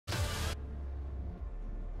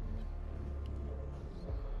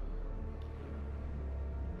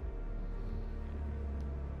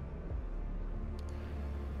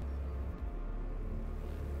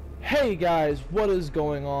Hey guys, what is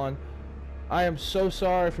going on? I am so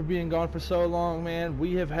sorry for being gone for so long, man.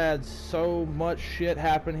 We have had so much shit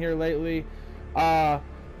happen here lately.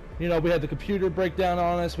 You know, we had the computer breakdown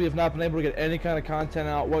on us. We have not been able to get any kind of content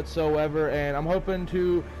out whatsoever, and I'm hoping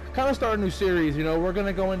to kind of start a new series. You know, we're going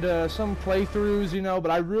to go into some playthroughs, you know, but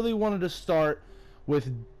I really wanted to start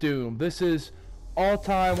with Doom. This is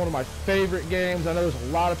all-time one of my favorite games. I know there's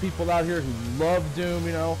a lot of people out here who love Doom,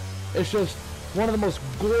 you know. It's just one of the most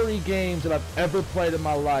gory games that I've ever played in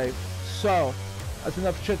my life. So, that's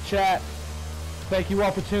enough chit-chat. Thank you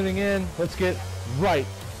all for tuning in. Let's get right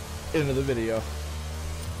into the video.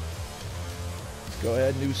 Go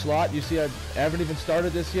ahead, new slot. You see, I haven't even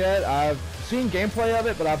started this yet. I've seen gameplay of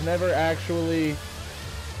it, but I've never actually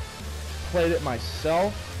played it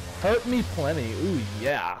myself. Hurt me plenty. Ooh,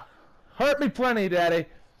 yeah. Hurt me plenty, daddy.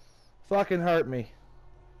 Fucking hurt me.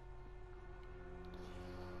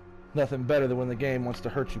 Nothing better than when the game wants to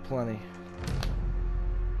hurt you plenty.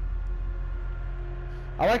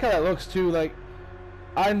 I like how that looks too. Like,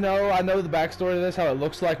 I know the backstory of this, how it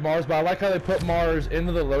looks like Mars, but I like how they put Mars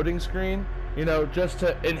into the loading screen, you know, just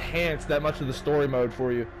to enhance that much of the story mode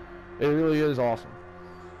for you. It really is awesome.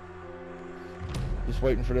 Just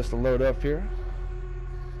waiting for this to load up here.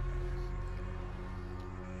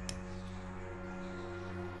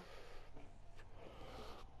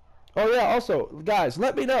 Oh yeah, also, guys,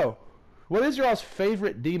 let me know. What is your all's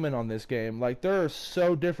favorite demon on this game? Like, there are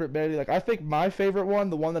so different, baby. Like, I think my favorite one,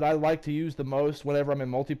 the one that I like to use the most whenever I'm in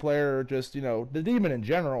multiplayer, or just, you know, the demon in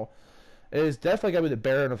general, is definitely gotta be the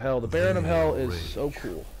Baron of Hell. The Baron of Hell is so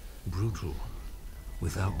cool. Brutal,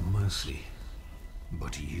 without mercy.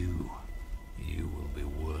 But you will be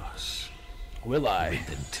worse. Will I? Rip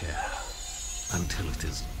and tear, until it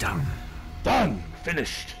is done. Done!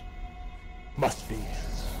 Finished! Must be.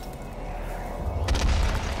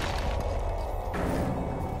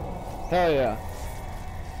 Hell yeah.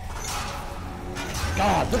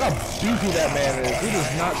 God, look how beefy that man is. He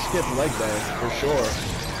does not skip leg day, for sure.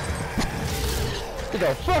 Get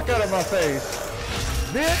the fuck out of my face,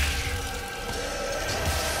 bitch!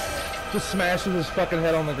 Just smashing his fucking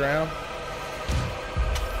head on the ground.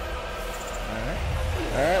 Alright.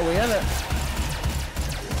 Alright, we in it.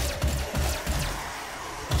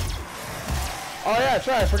 Oh yeah, that's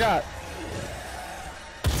right, I forgot.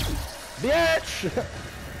 Bitch!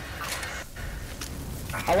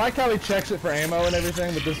 I like how he checks it for ammo and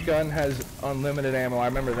everything, but this gun has unlimited ammo. I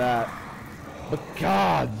remember that. But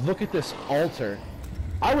God, look at this altar.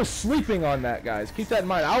 I was sleeping on that, guys. Keep that in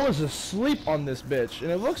mind. I was asleep on this bitch,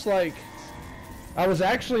 and it looks like I was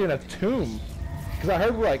actually in a tomb. Because I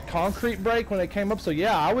heard like concrete break when it came up, so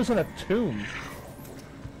yeah, I was in a tomb.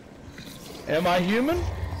 Am I human?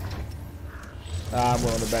 I'm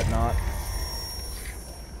willing to bet not.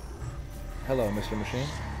 Hello, Mr. Machine.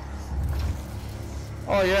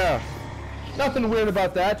 Oh yeah, nothing weird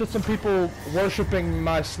about that. Just some people worshiping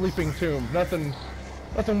my sleeping tomb. Nothing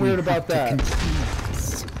weird about that.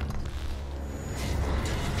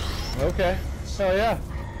 Okay. Oh yeah.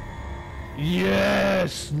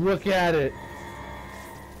 Yes, look at it.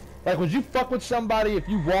 Like, would you fuck with somebody if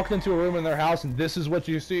you walked into a room in their house and this is what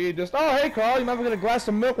you see? Just, oh hey Carl, you might get a glass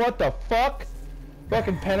of milk. What the fuck?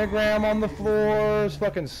 Fucking pentagram on the floors.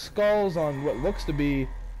 Fucking skulls on what looks to be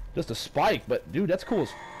just a spike, but dude, that's cool as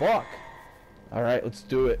fuck. Alright, let's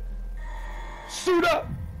do it. Suit up!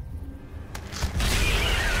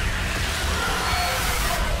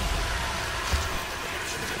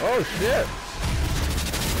 Oh shit.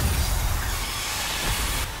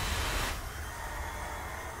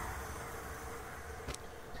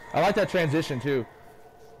 I like that transition too.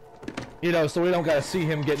 You know, so we don't gotta see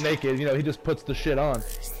him get naked, you know, he just puts the shit on.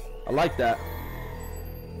 I like that.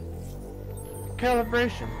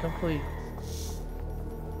 Calibration complete.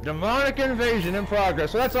 Demonic invasion in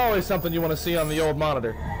progress. So that's always something you want to see on the old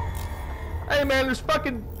monitor. Hey man, there's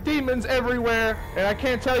fucking demons everywhere, and I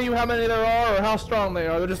can't tell you how many there are or how strong they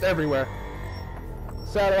are. They're just everywhere.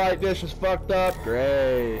 Satellite dish is fucked up.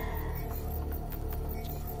 Great.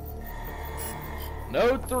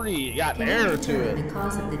 Node 3 got an error to it. The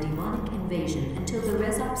cause of the demonic invasion until the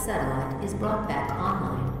Resop satellite is brought back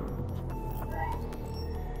online.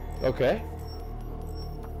 Okay.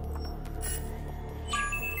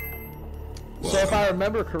 So if I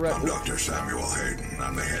remember correctly... I'm Dr. Samuel Hayden.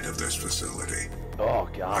 I'm the head of this facility. Oh,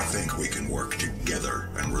 God. I think we can work together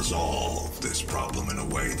and resolve this problem in a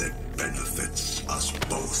way that benefits us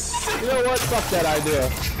both. You know what? Fuck that idea.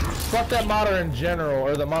 Fuck that monitor in general,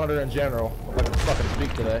 or the monitor in general. If I can fucking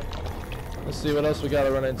speak today. Let's see what else we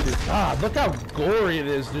gotta run into. God, look how gory it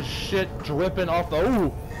is. This shit dripping off the...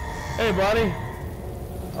 Ooh! Hey, buddy.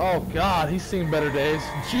 Oh god, he's seen better days.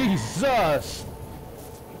 Jesus!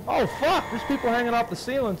 Oh fuck, there's people hanging off the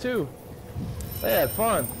ceiling too. They had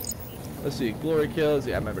fun. Let's see, glory kills.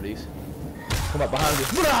 Yeah, I remember these. Come up behind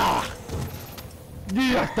this. Oh,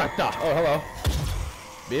 hello.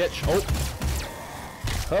 Bitch.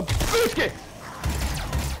 Oh. Biscuit!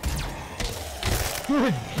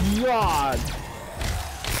 Good god.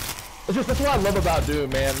 That's what I love about Doom,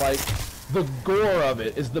 man. Like, the gore of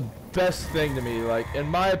it is the best thing to me. Like, in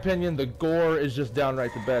my opinion, the gore is just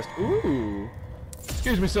downright the best. Ooh.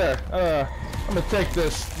 Excuse me, sir. I'm gonna take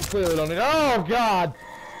this. You clearly don't need. Oh god.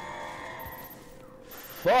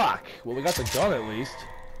 Fuck. Well, we got the gun at least.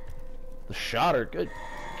 The shotter. Good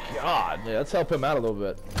god. Yeah, let's help him out a little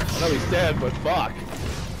bit. I know he's dead, but fuck.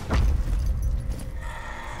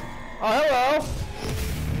 Oh, hello.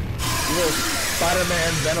 You little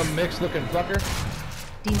Spider-Man Venom mix looking fucker.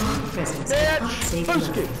 Demonic presence. Bitch!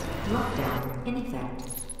 Biscuit! Lockdown in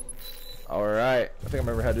effect. Alright. I think I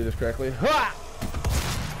remember how to do this correctly. Ha!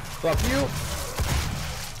 Fuck you.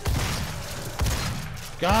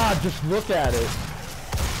 God, just look at it.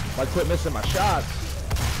 I quit missing my shots.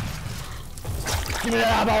 Give me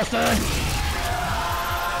that eyeball, son!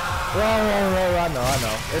 I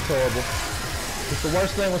know. It's horrible. It's the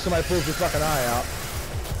worst thing when somebody pulls your fucking eye out.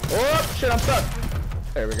 Oh, shit, I'm stuck.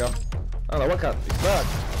 There we go. I don't know what kind of stuck.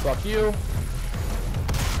 Fuck you.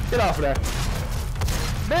 Get off of there.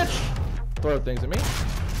 Bitch! Throw things at me.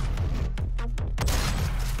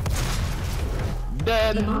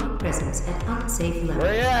 Dead. Demonic presence at unsafe level.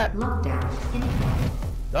 Where you at? Lockdown in effect.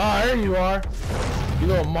 Oh, there you are. You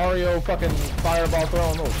little Mario fucking fireball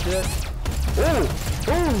throwing little shit. Ooh,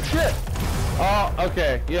 shit. Oh,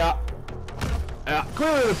 okay, yeah.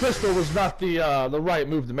 Clearly the pistol was not the right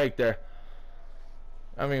move to make there.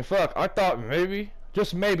 I mean, fuck. I thought maybe,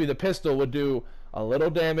 just maybe, the pistol would do a little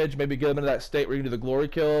damage, maybe get them into that state where you can do the glory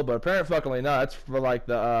kill, but apparently not. It's for like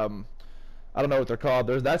the I don't know what they're called.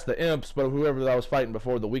 That's the imps, but whoever I was fighting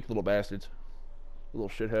before, the weak little bastards, little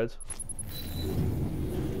shitheads.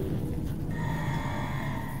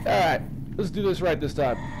 All right, let's do this right this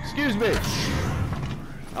time. Excuse me.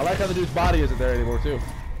 I like how the dude's body isn't there anymore too.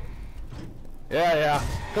 Yeah.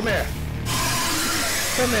 Come here.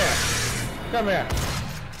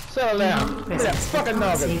 Settle down. Give me that fucking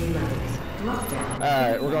noggin.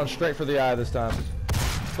 Alright, we're going straight for the eye this time.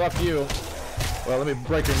 Fuck you. Well, let me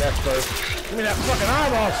break your neck first. Give me that fucking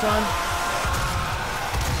eyeball, son.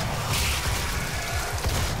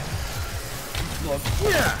 Look,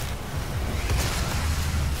 yeah.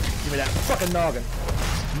 Give me that fucking noggin.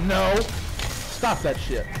 No. Stop that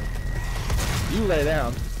shit. You lay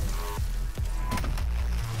down.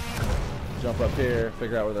 Jump up here,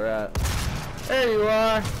 figure out where they're at. There you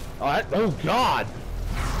are. Oh god.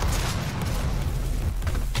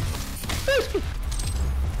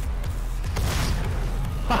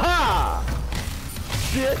 Haha!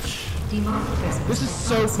 Bitch! This is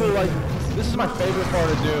so cool, like, this is my favorite part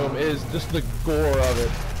of Doom, is just the gore of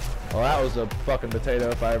it. Well, that was a fucking potato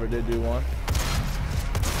if I ever did do one.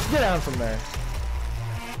 Get down from there.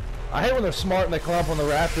 I hate when they're smart and they climb up on the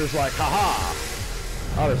rafters like, haha!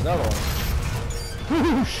 Oh, there's another one.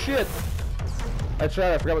 Ooh, shit! I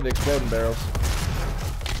tried, I forgot about the exploding barrels.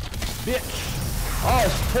 Bitch! Oh,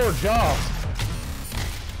 his poor jaw.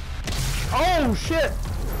 Oh, shit!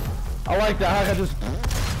 I like that, I just...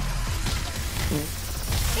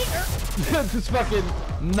 just fucking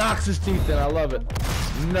knocks his teeth in, I love it.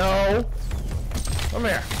 No! Come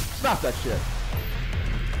here, stop that shit.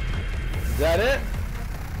 Is that it?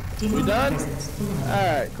 We done?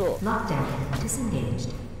 Alright, cool. Lockdown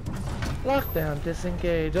disengaged. Lockdown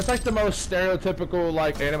disengaged. That's like the most stereotypical,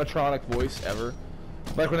 like, animatronic voice ever.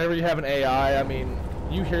 Like, whenever you have an AI, I mean,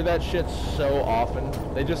 you hear that shit so often.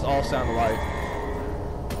 They just all sound alike.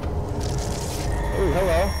 Ooh,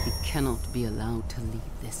 hello. You cannot be allowed to leave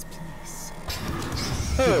this place.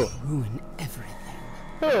 Who? You'll ruin everything.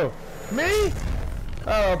 Who? Me?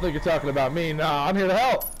 I don't think you're talking about me. Nah, I'm here to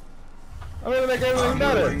help. I'm here to make everything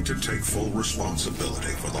better. I'm willing to take full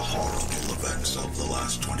responsibility for the horrible events of the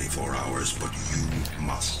last 24 hours, but you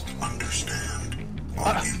must understand.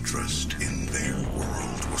 Our interest in their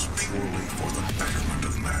world was purely for the betterment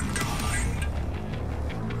of mankind.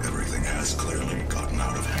 Everything has clearly gotten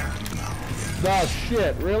out of hand now. Oh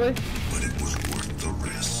shit, really? But it was worth the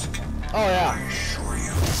risk. Oh yeah. I assure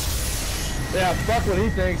you. Yeah, fuck what he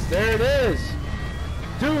thinks. There it is.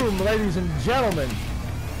 Doom, ladies and gentlemen.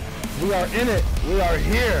 We are in it. We are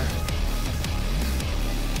here.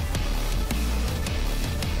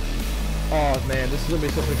 Oh man, this is gonna be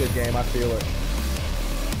such a good game. I feel it.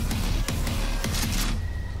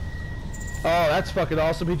 Oh, that's fucking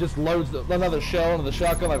awesome. He just loads another shell into the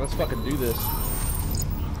shotgun. Like, let's fucking do this.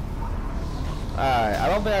 Alright, I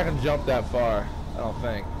don't think I can jump that far. I don't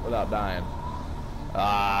think, without dying.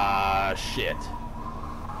 Ah, shit.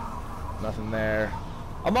 Nothing there.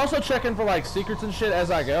 I'm also checking for, like, secrets and shit as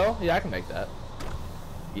I go. Yeah, I can make that.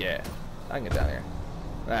 Yeah, I can get down here.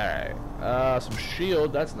 Alright. Some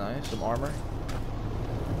shield. That's nice. Some armor.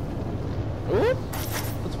 Ooh.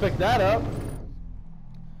 Let's pick that up.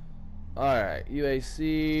 Alright,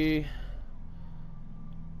 UAC.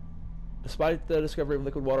 Despite the discovery of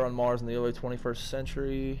liquid water on Mars in the early 21st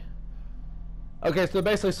century. Okay, so they're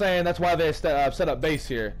basically saying that's why they set up base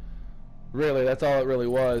here. Really, that's all it really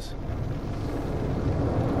was.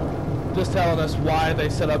 Just telling us why they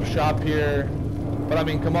set up shop here. But I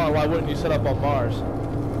mean, come on, why wouldn't you set up on Mars?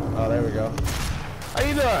 Oh, there we go. How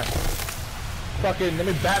you doing? Fucking, let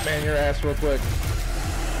me Batman your ass real quick.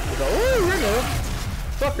 Ooh, you're new.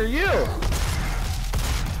 Fuck are you?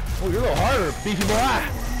 Oh, you're a little harder, beefy boy.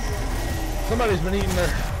 Somebody's been eating their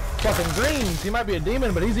fucking greens. He might be a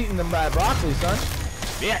demon, but he's eating them broccoli, son.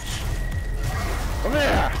 Bitch. Come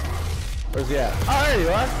here. Where's he at? Oh, there you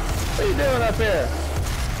are. What are you doing up here?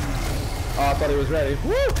 Oh, I thought he was ready.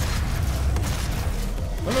 Woo!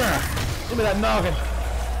 Come here. Give me that noggin.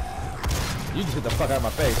 You just get the fuck out of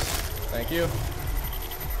my face. Thank you.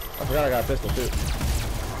 I forgot I got a pistol, too.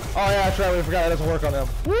 Oh yeah, that's right, we forgot it doesn't work on them.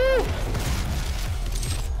 Woo!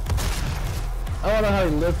 I don't know how he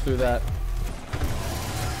lived through that.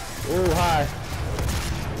 Ooh, hi.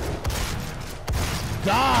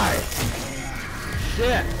 Die!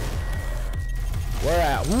 Shit! Where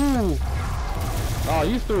at? Woo! Oh,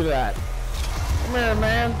 you threw that. Come here,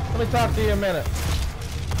 man. Let me talk to you a minute.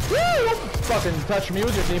 Woo! Don't fucking touch me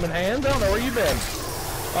with your demon hands. I don't know where you've been.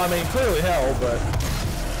 I mean, clearly hell, but...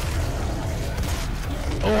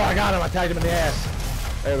 Oh, I got him. I tagged him in the ass.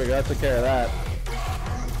 There we go. I took care of that.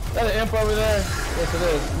 Is that an imp over there? Yes, it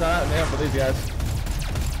is. No, not an imp for these guys.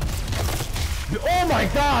 Oh my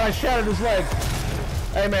god, I shattered his leg.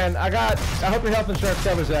 Hey man, I hope your health insurance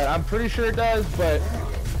covers that. I'm pretty sure it does, but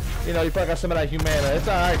you know, you probably got some of that humana. It's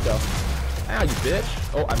alright though. Ow, you bitch.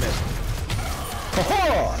 Oh, I missed.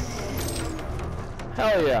 Oh,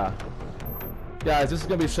 hell yeah. Guys, this is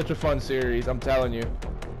gonna be such a fun series, I'm telling you.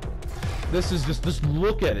 This is just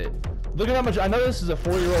look at it. Look at how much, I know this is a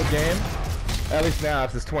 4-year-old game, at least now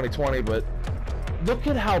it's 2020, but look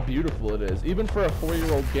at how beautiful it is. Even for a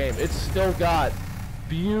 4-year-old game, it's still got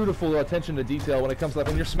beautiful attention to detail when it comes to, like,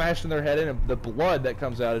 when you're smashing their head in and the blood that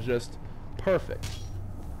comes out is just perfect.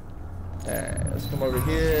 Alright, let's come over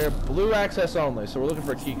here. Blue access only, so we're looking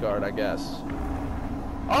for a key card, I guess.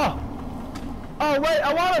 Oh! Oh, wait,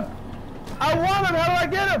 I want him! I want him! How do I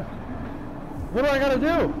get him? What do I gotta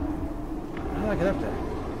do? How do I get up there?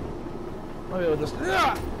 Maybe I'll just...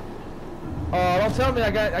 Oh, don't tell me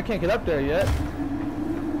I can't get up there yet.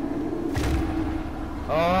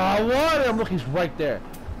 Oh, I want him! Look, he's right there.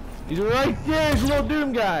 He's right there! He's a little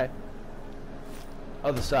Doom guy!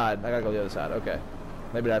 Other side. I gotta go the other side. Okay.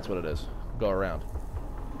 Maybe that's what it is. Go around.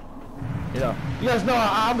 You know, you guys know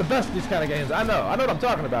I'm the best at these kind of games. I know what I'm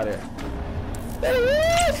talking about here. There he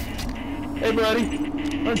is! Hey,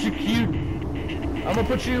 buddy. Aren't you cute? I'm gonna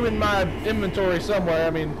put you in my inventory somewhere. I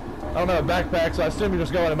mean, I don't have a backpack, so I assume you're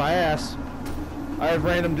just going in my ass. I have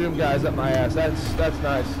random Doom guys up my ass. That's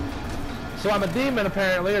nice. So I'm a demon,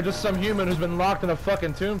 apparently, or just some human who's been locked in a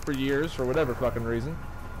fucking tomb for years, for whatever fucking reason.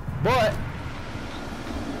 But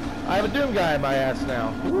I have a Doom guy in my ass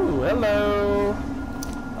now. Ooh, hello.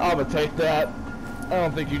 I'm gonna take that. I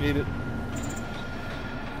don't think you need it.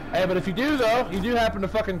 Hey, but if you do, though, you do happen to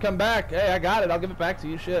fucking come back. Hey, I got it. I'll give it back to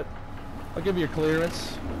you. Shit. I'll give you your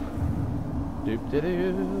clearance.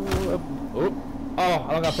 Doop-de-doo. Oh,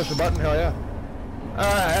 I don't gotta push the button. Hell yeah.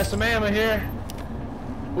 Alright, have some ammo here.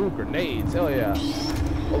 Ooh, grenades. Hell yeah.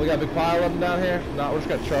 Oh, we got a big pile of them down here? No, we're just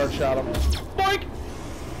gonna charge shot them. Boink!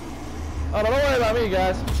 Oh, don't worry about me,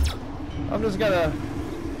 guys. I'm just gonna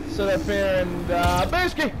sit up here and,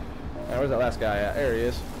 Bisky! Alright, where's that last guy at? There he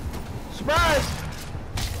is. Surprise!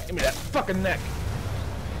 Give me that fucking neck.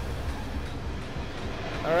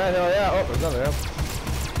 Alright, hell yeah. Oh, there's another him.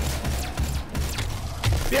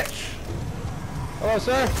 Bitch! Hello,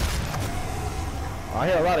 sir. Oh, I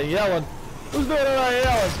hear a lot of yelling. Who's doing a lot of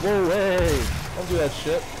yelling? Whoa, hey. Don't do that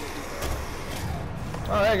shit.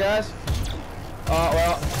 Alright, guys. Oh,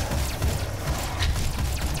 well.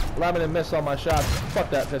 Allow me to miss all my shots. Fuck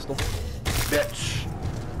that pistol. Bitch.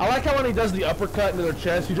 I like how when he does the uppercut into their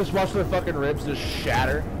chest, you just watch their fucking ribs just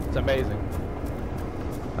shatter. It's amazing.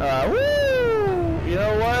 Woo! You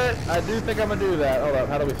know what? I do think I'm gonna do that. Hold up.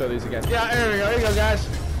 How do we throw these again? Yeah, there we go. Here you go, guys.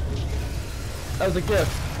 That was a gift.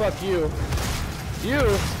 Fuck you. You.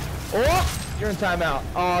 Oh, you're in timeout.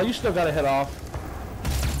 Oh, you still got to head off.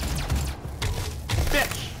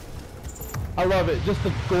 Bitch. I love it. Just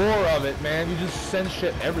the gore of it, man. You just send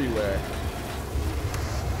shit everywhere.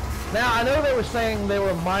 Now, I know they were saying they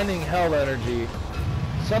were mining hell energy.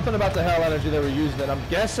 Something about the hell energy they were using, and I'm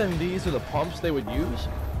guessing these are the pumps they would use.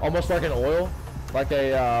 Almost like an oil. Like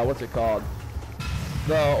a, what's it called?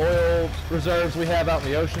 The oil reserves we have out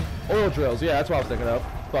in the ocean. Oil drills, yeah, that's what I was thinking of.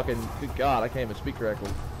 Fucking, good God, I can't even speak correctly.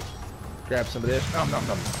 Grab some of this. Nom, nom,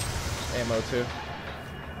 nom. Ammo, too.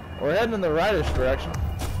 We're heading in the rightish direction.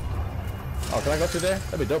 Oh, can I go through there?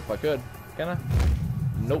 That'd be dope if I could. Can I?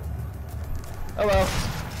 Nope. Hello.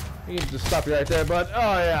 You can just stop you right there, bud.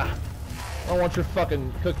 Oh, yeah. I don't want your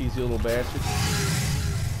fucking cookies, you little bastard.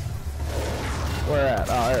 Where at?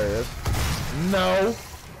 Oh, there it is. No.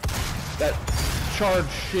 That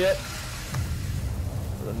charged shit.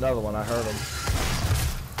 There's another one. I heard him.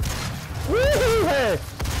 Woohoo! Hey!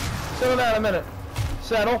 Settle down a minute.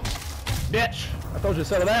 Settle. Bitch! I told you to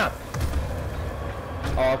settle down.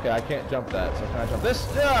 Oh, okay. I can't jump that. So can I jump this?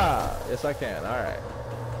 Yeah! Yes, I can. Alright.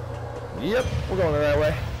 Yep. We're going the right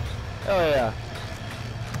way. Oh, yeah.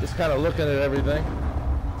 Just kind of looking at everything.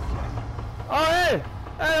 Oh, hey!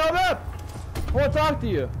 Hey, hold up! I want to talk to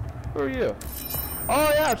you. Who are you? Oh,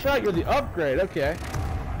 yeah, that's right. You're the upgrade. Okay.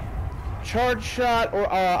 Charge shot, or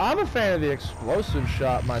I'm a fan of the explosive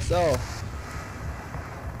shot myself.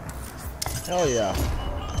 Hell yeah.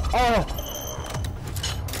 Oh!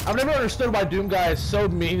 I've never understood why Doom Guy is so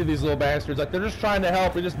mean to these little bastards. Like, they're just trying to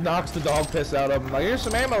help. He just knocks the dog piss out of them. Like, here's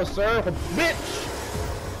some ammo, sir. Bitch!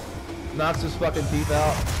 Knocks his fucking teeth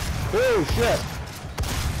out. Oh, shit.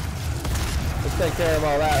 Let's take care of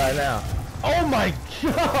all that right now. Oh my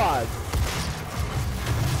God!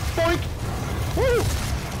 Boink! Woo!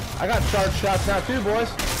 I got charge shots now too, boys.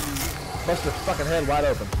 Bust their fucking head wide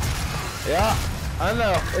open. Yeah, I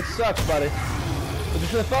know. It sucks, buddy. But you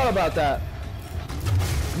should have thought about that.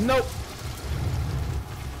 Nope.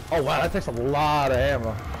 Oh wow, that takes a lot of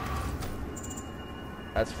ammo.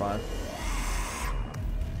 That's fine.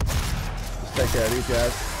 Let's take care of these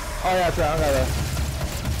guys. Oh yeah, that's right.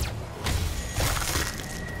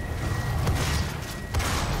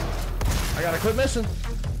 I gotta quit missing.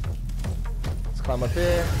 Let's climb up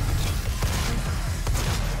here.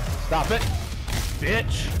 Stop it,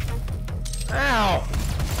 bitch. Ow.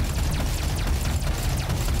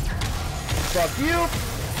 Fuck you.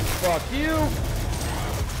 Fuck you.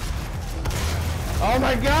 Oh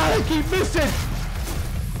my God, I keep missing.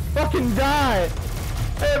 Fucking die.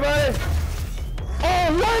 Hey, buddy. Oh,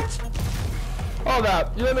 what? Hold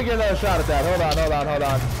up. You let me get another shot at that. Hold on, hold on, hold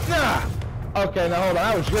on. Nah. Okay, now hold on.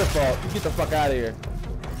 That was your fault. You get the fuck out of here.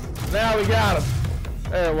 Now we got him.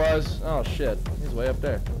 There it was. Oh shit. He's way up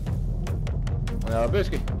there. Now,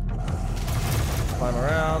 biscuit. Climb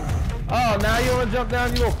around. Oh, now you want to jump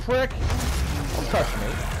down, you little prick? Don't touch me.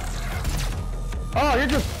 Oh, you're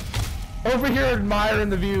just over here admiring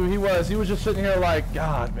the view. He was just sitting here like,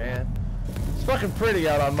 God, man. It's fucking pretty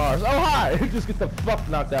out on Mars. Oh, hi. Just get the fuck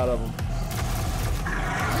knocked out of him.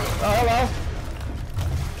 Oh, hello.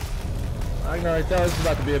 I can already tell this is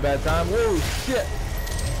about to be a bad time. Whoa, shit.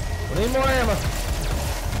 We need more ammo.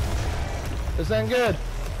 This ain't good.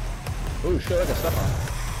 Ooh, shit, I got stuff on.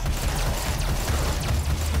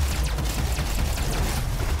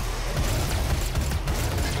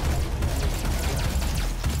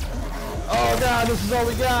 Oh God, this is all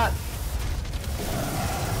we got.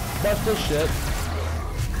 Bust this shit.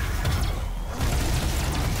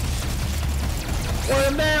 Put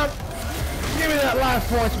him down. Give me that life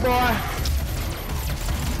points, boy.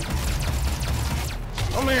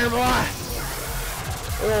 Come here, boy.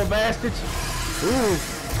 Little bastards. Ooh.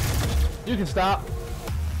 You can stop.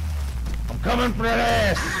 I'm coming for that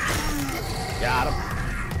ass. Got him.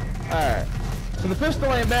 Alright. So the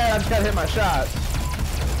pistol ain't bad, I just gotta hit my shots.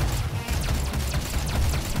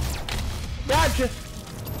 Gotcha.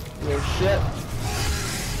 Little shit.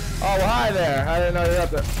 Oh, well, hi there. I didn't know you were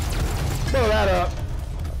up there. Blow that up.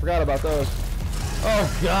 I forgot about those.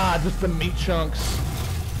 Oh God, just the meat chunks.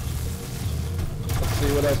 Let's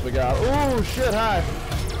see what else we got. Ooh, shit, hi.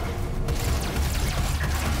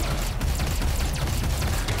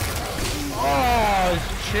 Oh,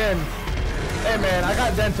 his chin. Hey man, I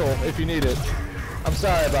got dental if you need it. I'm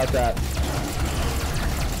sorry about that.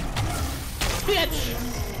 Bitch!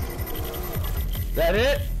 That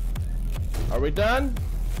it? Are we done?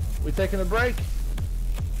 We taking a break?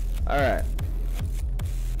 Alright.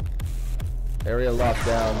 Area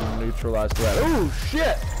lockdown, neutralized threat. Ooh,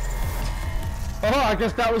 shit! Oh, I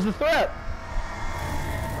guess that was the threat.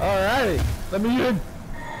 Alrighty. Let me in.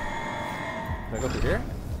 Can I go through here?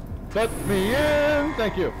 Let me in!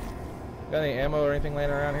 Thank you. Got any ammo or anything laying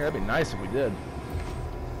around here? That'd be nice if we did.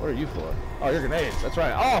 What are you for? Oh, you're grenades. That's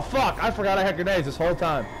right. Oh, fuck! I forgot I had grenades this whole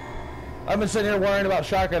time. I've been sitting here worrying about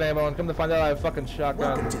shotgun ammo, and come to find out I have fucking shotgun.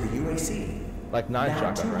 Welcome to the UAC. Like 9 now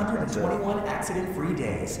shotgun rounds. 221 accident-free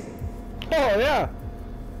days. Oh, yeah.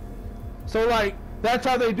 So, like, that's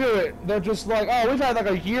how they do it. They're just like, oh, we've had like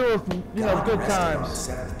a year of, you know, good times.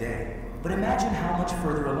 On the 7th day. But imagine how much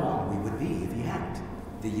further along we would be if you hadn't.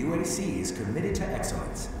 The UAC is committed to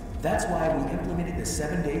excellence. That's why we implemented the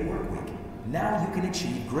 7-day work week. Now you can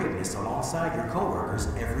achieve greatness alongside your coworkers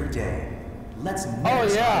every day. Let's never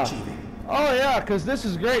stop achieving. Oh yeah, because this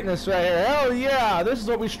is greatness right here. Hell yeah, this is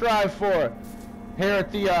what we strive for here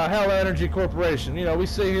at the Hell Energy Corporation. You know, we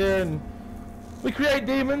sit here and we create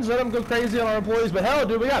demons, let them go crazy on our employees, but hell,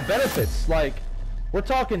 dude, we got benefits. Like, we're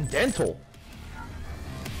talking dental.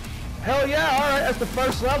 Hell yeah, alright, that's the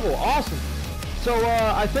first level. Awesome. So,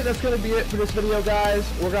 I think that's going to be it for this video, guys.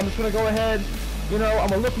 I'm just going to go ahead, you know, I'm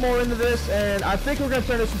going to look more into this, and I think we're going to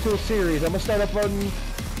turn this into a series. I'm going to start uploading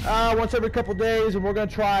once every couple days, and we're going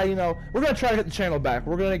to try, you know, we're going to try to get the channel back.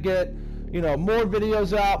 We're going to get, you know, more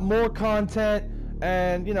videos out, more content,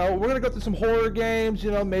 and, you know, we're going to go through some horror games, you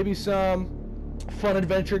know, maybe some fun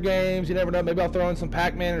adventure games. You never know, maybe I'll throw in some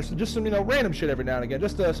Pac-Man or just some, you know, random shit every now and again,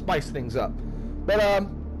 just to spice things up. But,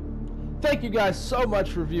 thank you guys so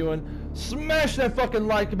much for viewing. Smash that fucking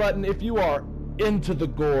like button if you are into the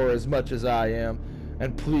gore as much as I am.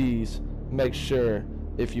 And please make sure,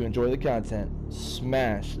 if you enjoy the content,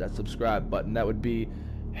 smash that subscribe button. That would be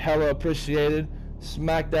hella appreciated.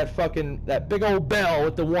 Smack that big old bell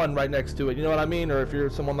with the 1 right next to it. You know what I mean? Or if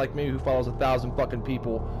you're someone like me who follows 1,000 fucking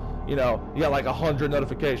people, you know, you got like 100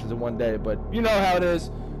 notifications in one day. But you know how it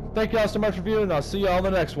is. Thank y'all so much for viewing, and I'll see y'all in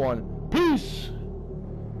the next one. Peace!